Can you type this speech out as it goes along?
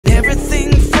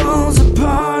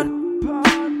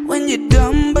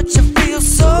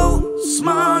so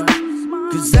smart,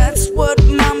 'cause that's what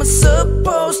mama's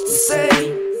supposed to say.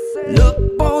 Look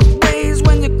both ways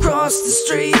when you cross the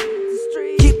street.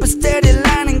 Keep a steady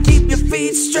line and keep your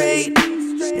feet straight,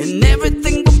 and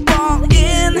everything will fall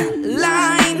in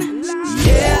line.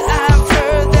 Yeah, I've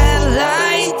heard that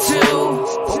lie too,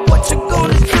 but what you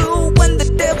gonna do when the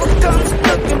devil comes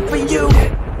looking for you?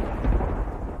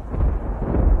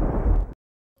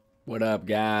 What up,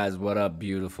 guys? What up,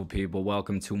 beautiful people?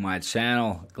 Welcome to my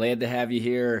channel. Glad to have you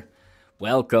here.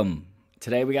 Welcome.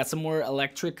 Today we got some more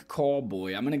electric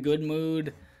Callboy. I'm in a good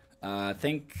mood. I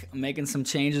think I'm making some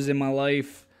changes in my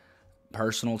life,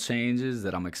 personal changes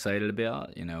that I'm excited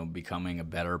about. You know, becoming a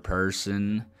better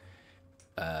person.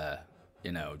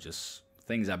 You know, just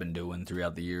things I've been doing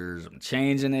throughout the years. I'm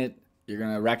changing it. You're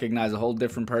going to recognize a whole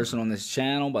different person on this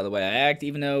channel by the way I act,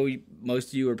 even though most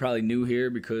of you are probably new here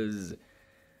because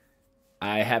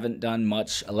I haven't done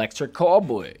much electric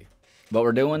Callboy. But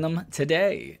we're doing them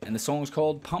today, and the song's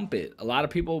called Pump It. A lot of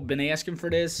people have been asking for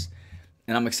this,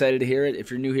 and I'm excited to hear it.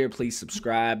 If you're new here, please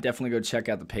subscribe. Definitely go check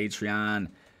out the Patreon.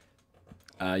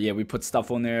 Yeah, we put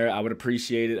stuff on there. I would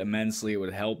appreciate it immensely. It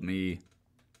would help me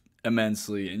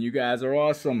immensely, and you guys are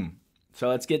awesome. So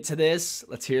let's get to this.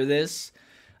 Let's hear this.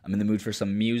 I'm in the mood for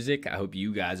some music. I hope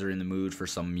you guys are in the mood for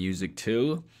some music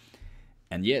too.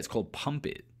 And yeah, it's called Pump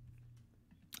It.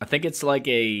 I think it's like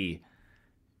a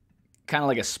kind of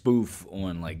like a spoof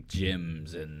on like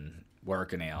gyms and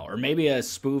working out, or maybe a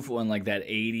spoof on like that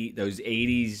those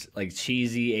 80s like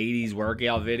cheesy 80s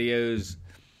workout videos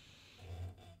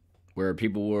where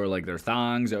people wore like their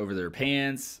thongs over their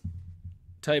pants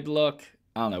type look.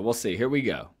 I don't know. We'll see. Here we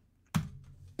go.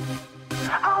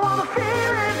 I wanna feel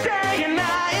it day and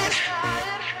night.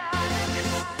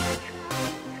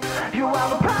 You are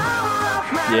the power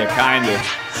of my Yeah, kind of.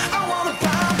 life. I wanna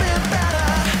pump it better.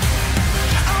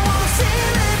 I wanna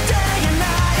feel it day and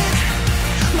night.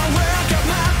 My work of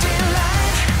my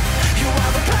delight. You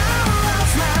are the power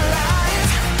of my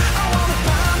life. I wanna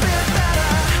pump it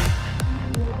better.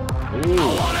 I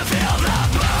wanna feel the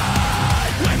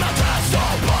blood when my breath's so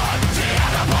blood. The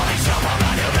other body's trouble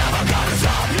and you're never gonna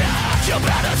stop. Yeah, you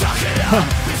better suck it up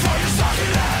before you suck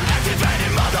it up.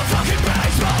 Activating motherfucking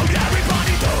bass mode.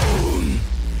 Everybody boom.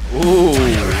 Ooh. Do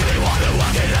you really wanna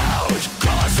work it out?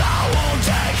 'Cause I won't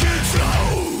take it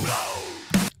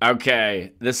slow.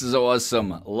 Okay, this is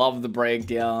awesome. Love the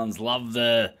breakdowns. Love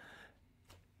the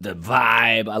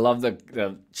vibe. I love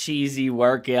the cheesy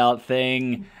workout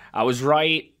thing. I was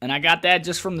right, and I got that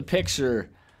just from the picture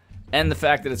and the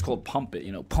fact that it's called Pump It.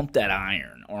 You know, pump that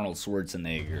iron. Arnold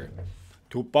Schwarzenegger.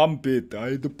 To pump it,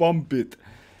 I had to pump it.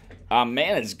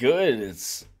 Man, it's good.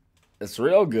 It's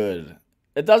real good.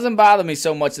 It doesn't bother me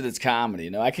so much that it's comedy. You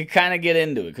know, I could kind of get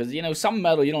into it because, you know, some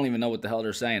metal you don't even know what the hell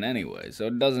they're saying anyway. So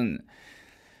it doesn't.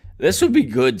 This would be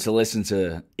good to listen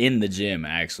to in the gym,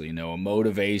 actually. You know, a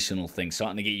motivational thing,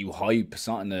 something to get you hype,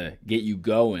 something to get you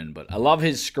going. But I love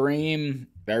his scream,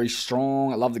 very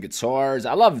strong. I love the guitars.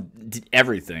 I love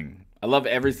everything. I love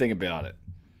everything about it.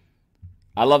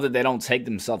 I love that they don't take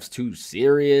themselves too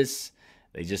serious.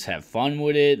 They just have fun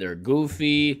with it. They're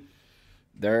goofy.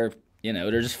 They're, you know,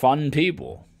 they're just fun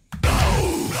people.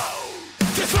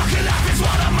 This fucking life is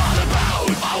what I'm all about.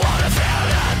 I wanna feel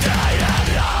it day and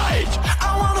night.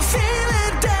 I wanna feel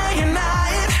it day and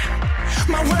night.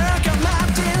 My work of my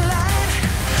delight.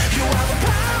 You are the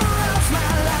power of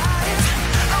my life.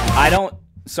 I don't.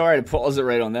 Sorry to pause it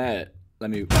right on that. Let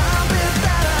me. Pump it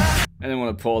better. I didn't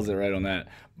want to pause it right on that.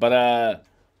 But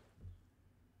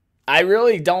I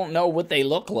really don't know what they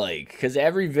look like because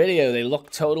every video they look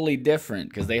totally different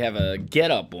because they have a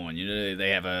get-up on. You know, they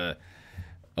have a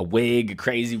wig, a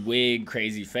crazy wig,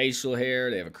 crazy facial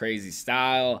hair. They have a crazy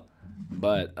style.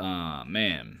 But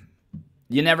man,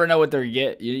 you never know what they're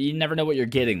you never know what you're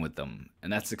getting with them,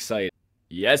 and that's exciting.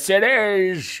 Yes, it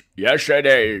is. Yes, it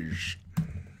is.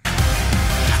 I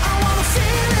wanna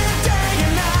feel it day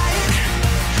and night.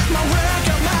 My work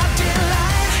of my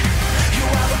delight. You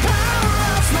are the power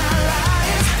of my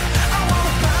life. I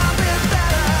wanna pump it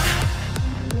better.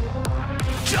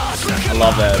 Just look I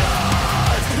love that.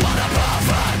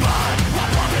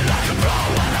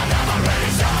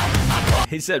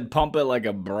 He said, "Pump it like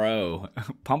a bro."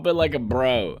 Pump it like a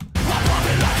bro.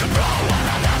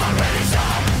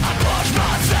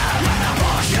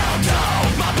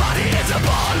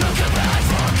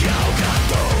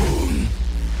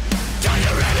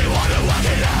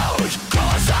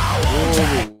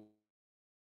 Ooh.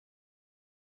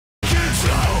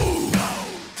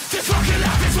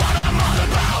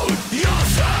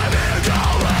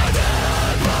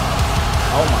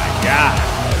 Oh my God.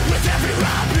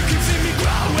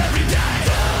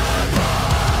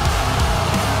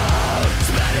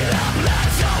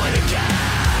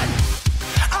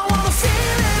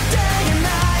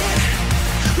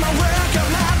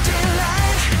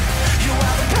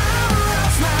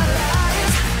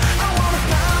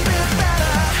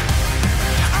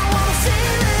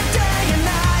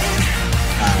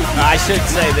 should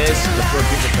say this before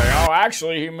people say, oh,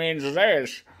 actually, he means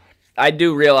this. I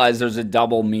do realize there's a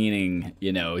double meaning.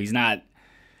 You know, he's not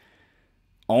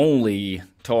only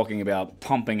talking about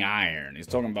pumping iron. He's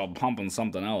talking about pumping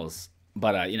something else.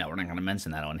 But, you know, we're not going to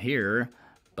mention that on here.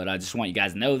 But I just want you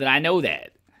guys to know that I know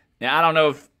that. Now, I don't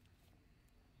know if...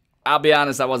 I'll be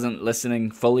honest, I wasn't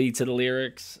listening fully to the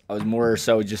lyrics. I was more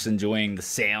so just enjoying the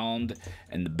sound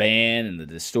and the band and the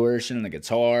distortion and the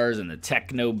guitars and the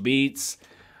techno beats.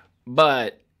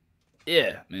 But,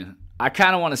 yeah, man, I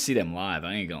kind of want to see them live.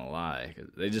 I ain't going to lie.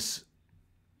 They just...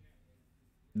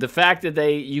 The fact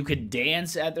that you could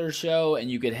dance at their show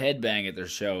and you could headbang at their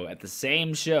show at the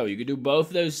same show. You could do both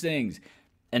those things.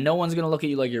 And no one's going to look at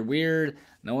you like you're weird.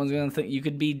 No one's going to think you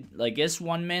could be like this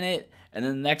 1 minute. And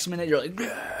then the next minute, you're like,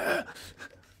 Gah!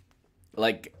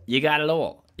 Like, you got it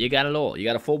all. You got it all. You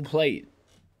got a full plate.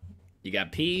 You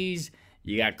got peas.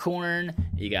 You got corn.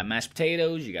 You got mashed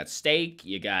potatoes. You got steak.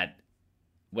 You got,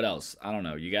 what else? I don't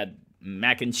know. You got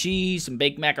mac and cheese, some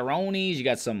baked macaronis. You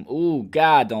got some, ooh,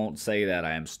 God, don't say that.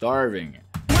 I am starving.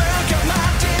 Welcome,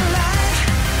 my delight.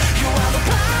 You are the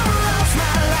power of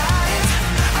my life.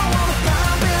 I wanna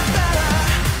find it better.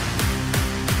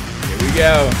 Here we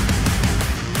go.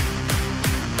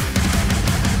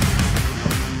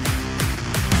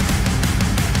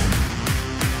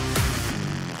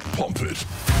 Pump it.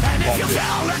 And if you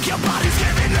feel like your body's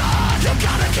giving up, you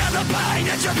gotta kill the pain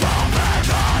that you're pumping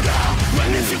harder.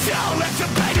 When if you feel like the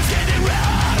pain is getting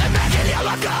real and making you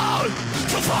let go,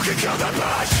 so fucking kill that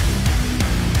bitch.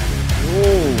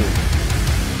 Ooh.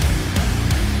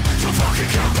 So fucking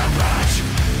kill that bitch.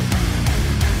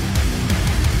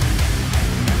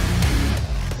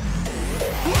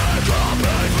 Wake up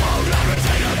and hold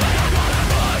everything about it,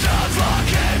 but I'm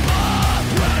fucking up.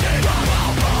 Ready,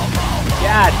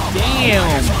 God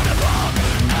damn.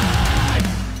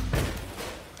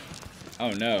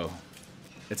 Oh no.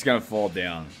 It's gonna fall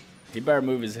down. He better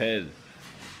move his head.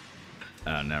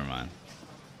 Oh, never mind.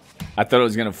 I thought it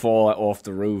was gonna fall off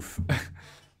the roof.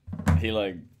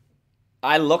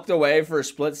 I looked away for a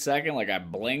split second, like I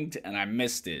blinked and I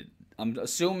missed it. I'm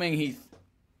assuming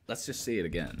let's just see it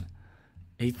again.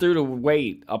 He threw the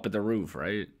weight up at the roof,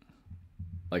 right?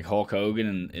 Like Hulk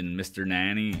Hogan and Mr.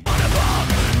 Nanny.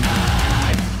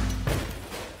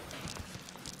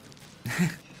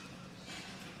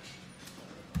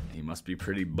 He must be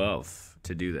pretty buff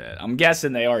to do that. I'm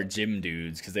guessing they are gym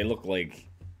dudes because they look like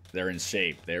they're in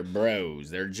shape. They're bros.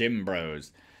 They're gym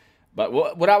bros. But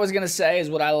what I was going to say is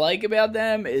what I like about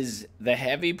them is the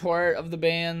heavy part of the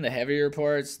band, the heavier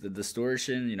parts, the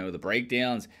distortion, you know, the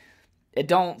breakdowns. It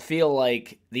don't feel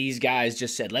like these guys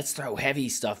just said, let's throw heavy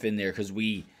stuff in there because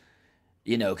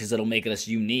because it'll make us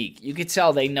unique. You could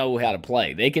tell they know how to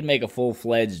play. They could make a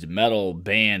full-fledged metal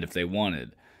band if they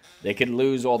wanted. They could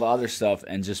lose all the other stuff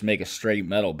and just make a straight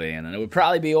metal band. And it would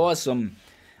probably be awesome,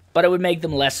 but it would make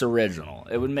them less original.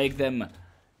 It would make them,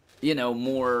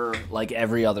 more like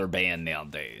every other band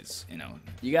nowadays.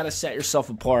 You got to set yourself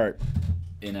apart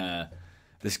in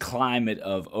this climate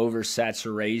of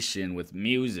oversaturation with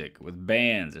music, with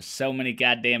bands. There's so many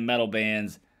goddamn metal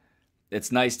bands.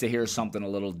 It's nice to hear something a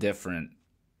little different,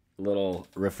 a little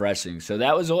refreshing. So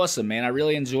that was awesome, man. I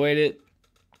really enjoyed it.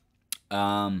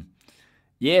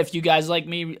 Yeah, if you guys like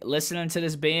me listening to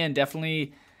this band,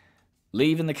 definitely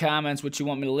leave in the comments what you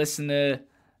want me to listen to.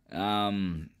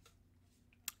 I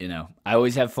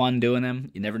always have fun doing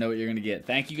them. You never know what you're going to get.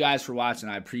 Thank you guys for watching.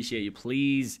 I appreciate you.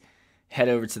 Please head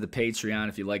over to the Patreon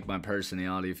if you like my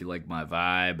personality, if you like my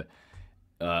vibe.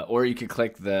 Or you could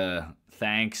click the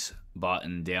thanks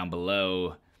button down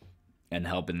below and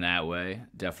help in that way.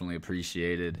 Definitely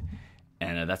appreciated.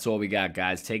 And that's all we got,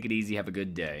 guys. Take it easy. Have a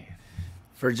good day.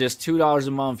 For just $2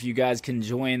 a month, you guys can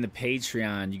join the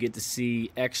Patreon. You get to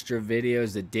see extra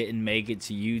videos that didn't make it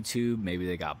to YouTube. Maybe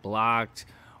they got blocked,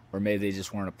 or maybe they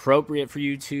just weren't appropriate for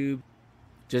YouTube.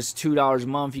 Just $2 a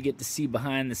month, you get to see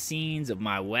behind the scenes of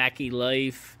my wacky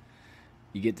life.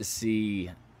 You get to see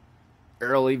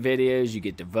early videos. You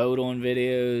get to vote on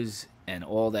videos and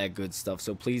all that good stuff.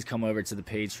 So please come over to the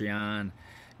Patreon.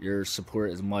 Your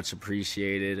support is much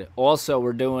appreciated. Also,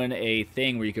 we're doing a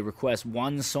thing where you can request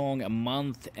one song a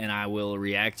month, and I will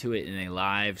react to it in a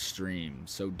live stream.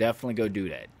 So definitely go do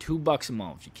that. $2 a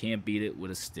month. You can't beat it with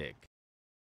a stick.